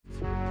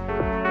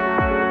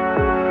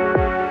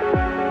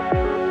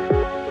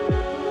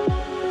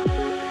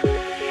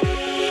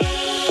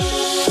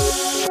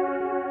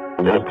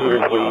It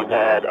appears we've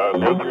had a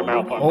major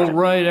malfunction. All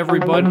right,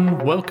 everybody,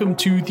 welcome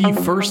to the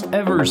first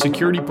ever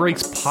Security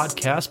Breaks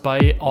podcast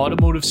by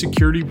Automotive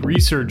Security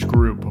Research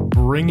Group,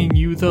 bringing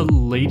you the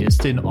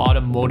latest in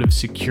automotive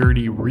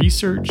security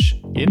research,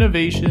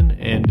 innovation,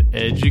 and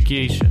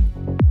education.